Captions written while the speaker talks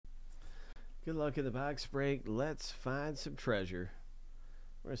Good luck in the box break. Let's find some treasure.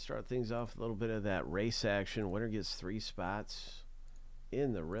 We're going to start things off with a little bit of that race action. Winner gets 3 spots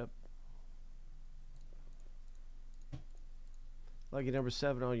in the rip. Lucky number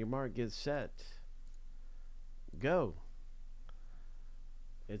 7 on your mark. Get set. Go.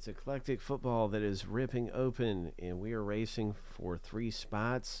 It's Eclectic Football that is ripping open, and we are racing for 3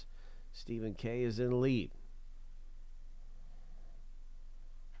 spots. Stephen K is in the lead.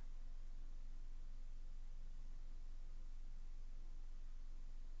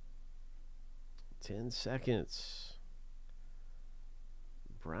 10 seconds.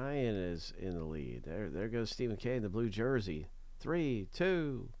 Brian is in the lead. There goes Stephen K in the blue jersey. 3,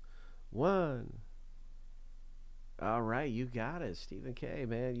 2, 1. All right, you got it, Stephen K,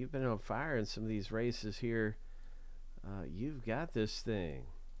 man. You've been on fire in some of these races here. You've got this thing.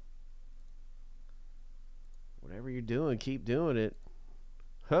 Whatever you're doing, keep doing it.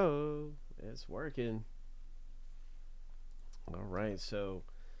 Ho, it's working. All right, so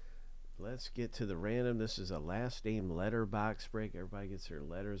let's get to the random. This is a last name letter box break. Everybody gets their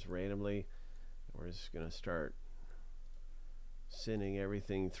letters randomly. We're just going to start sending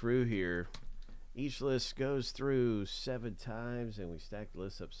everything through here. Each list goes through 7 times, and we stack the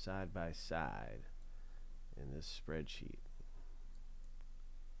lists up side by side in this spreadsheet.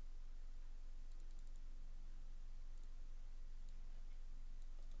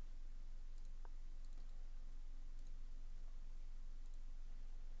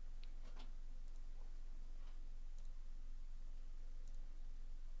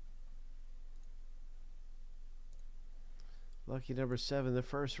 Lucky number 7, the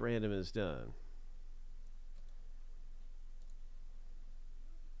first random is done.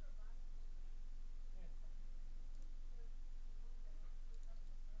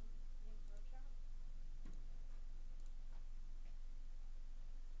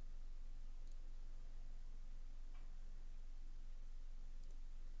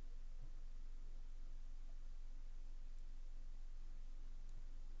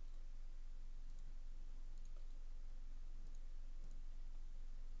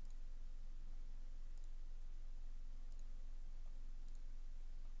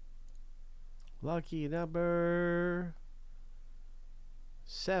 Lucky number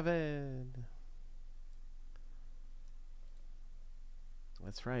 7.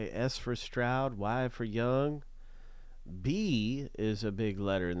 That's right. S for Stroud, Y for Young. B is a big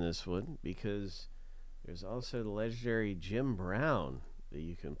letter in this one because there's also the legendary Jim Brown that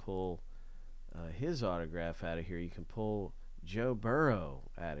you can pull his autograph out of here. You can pull Joe Burrow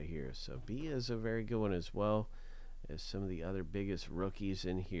out of here. So B is a very good one as well as some of the other biggest rookies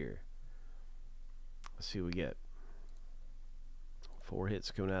in here. Let's see what we get. 4 hits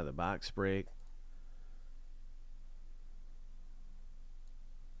coming out of the box break.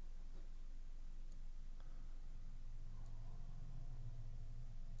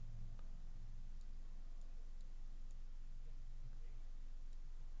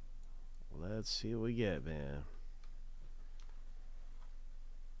 Let's see what we get, man.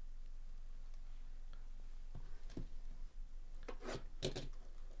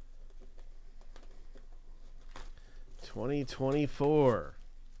 $2024.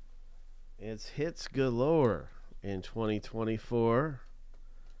 It's hits galore in 2024.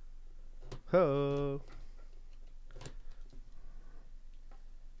 Ho.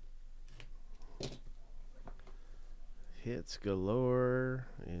 Hits galore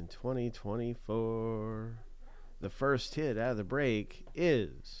in 2024. The first hit out of the break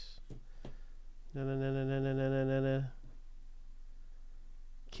is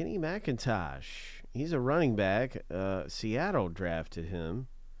Kenny McIntosh. He's a running back. Seattle drafted him.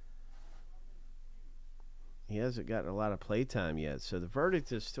 He hasn't gotten a lot of play time yet, so the verdict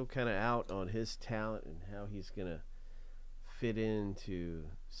is still kind of out on his talent and how he's going to fit into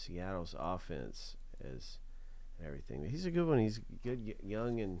Seattle's offense as everything. But he's a good one. He's good,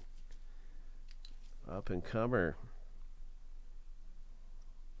 young and up and comer.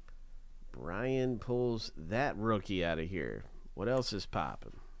 Brian pulls that rookie out of here. What else is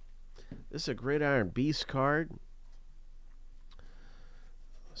popping? This is a Gridiron Beast card.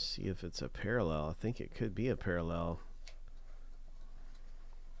 Let's see if it's a parallel. I think it could be a parallel.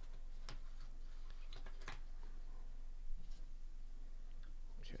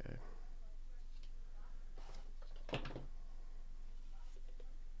 Okay.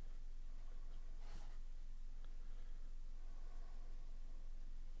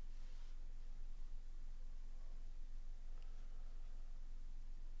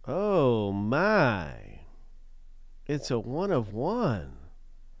 Oh my. It's a 1 of 1.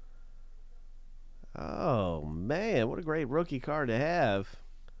 Oh man, what a great rookie card to have.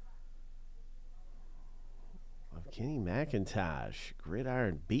 Kenny McIntosh,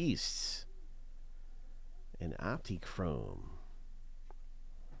 Gridiron Beasts, and Optichrome.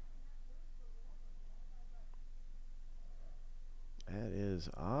 That is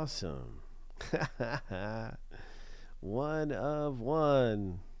awesome. 1 of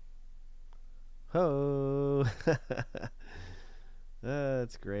 1. Ho!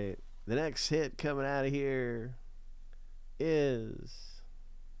 That's great. The next hit coming out of here is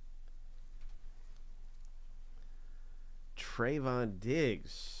Trayvon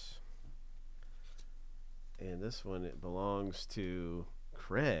Diggs. And this one, it belongs to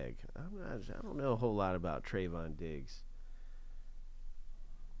Craig. I don't know a whole lot about Trayvon Diggs.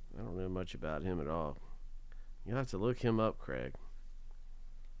 I don't know much about him at all. You'll have to look him up, Craig.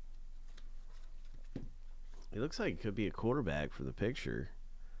 He looks like he could be a quarterback for the picture.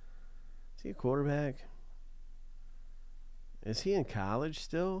 Is he a quarterback? Is he in college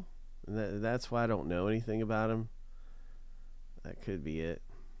still? That's why I don't know anything about him. That could be it.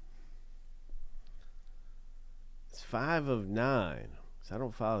 It's 5 of 9. So I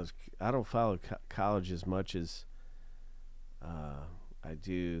don't follow college as much as I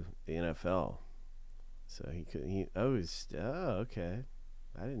do the NFL. So okay.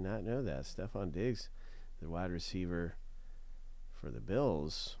 I did not know that. Stephon Diggs, the wide receiver for the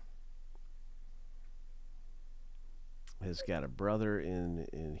Bills, has got a brother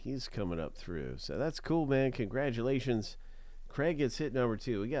and he's coming up through. So that's cool, man. Congratulations. Craig gets hit number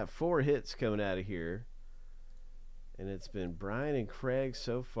 2. We got 4 hits coming out of here. And it's been Brian and Craig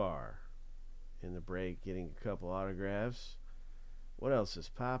so far in the break, getting a couple autographs. What else is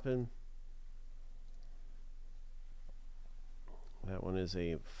popping? That one is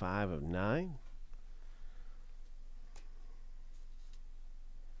a 5 of 9.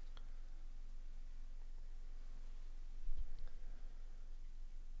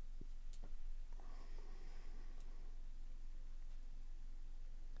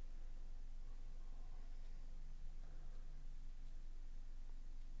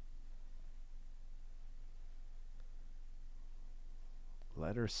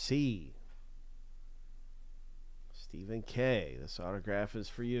 Letter C. Stephen K. This autograph is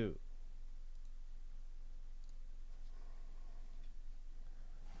for you.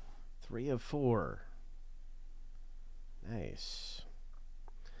 Three of 4. Nice.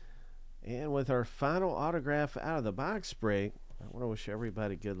 And with our final autograph out of the box break, I want to wish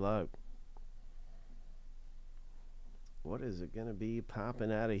everybody good luck. What is it going to be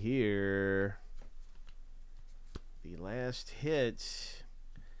popping out of here? The last hit.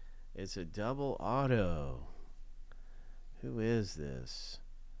 It's a double auto. Who is this?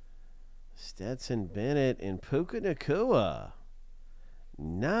 Stetson Bennett and Puka Nacua.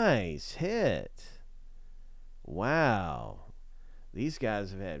 Nice hit. Wow. These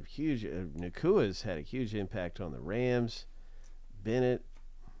guys have had huge... Nakua's had a huge impact on the Rams. Bennett...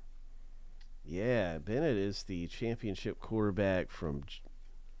 Yeah, Bennett is the championship quarterback from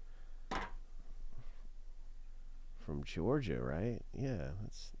Georgia, right? Yeah,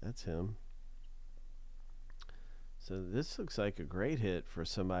 that's him. So this looks like a great hit for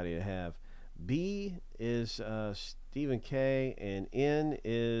somebody to have. B is Stephen K, and N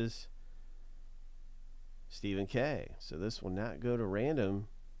is Stephen K. So this will not go to random.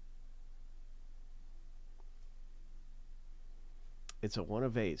 It's a 1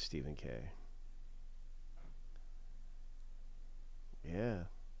 of 8, Stephen K. Yeah.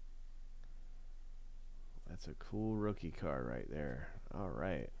 That's a cool rookie card right there. All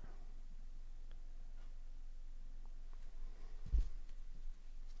right.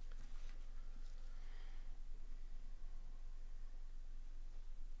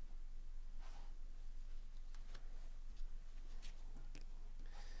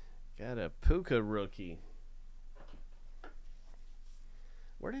 Got a Puka rookie.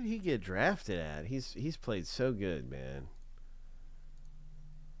 Where did he get drafted at? He's played so good, man.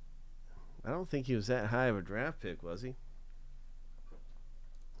 I don't think he was that high of a draft pick, was he?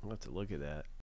 I'll have to look at that.